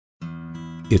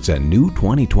It's a new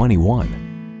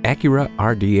 2021 Acura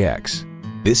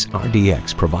RDX. This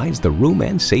RDX provides the room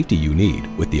and safety you need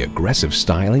with the aggressive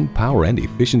styling, power, and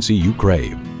efficiency you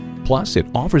crave. Plus, it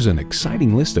offers an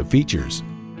exciting list of features: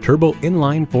 turbo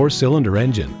inline 4-cylinder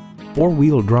engine,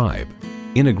 4-wheel drive,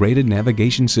 integrated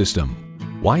navigation system,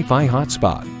 Wi-Fi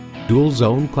hotspot, dual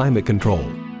zone climate control,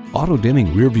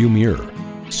 auto-dimming rear-view mirror,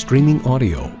 streaming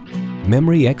audio,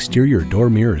 memory exterior door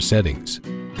mirror settings,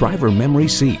 driver memory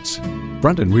seats,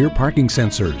 front and rear parking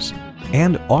sensors,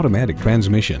 and automatic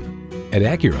transmission. At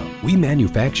Acura, we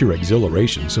manufacture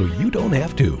exhilaration so you don't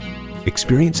have to.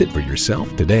 Experience it for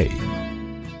yourself today.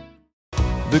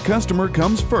 The customer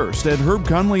comes first at Herb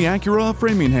Conley Acura of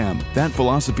Framingham. That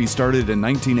philosophy started in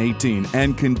 1918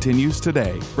 and continues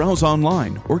today. Browse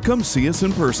online or come see us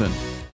in person.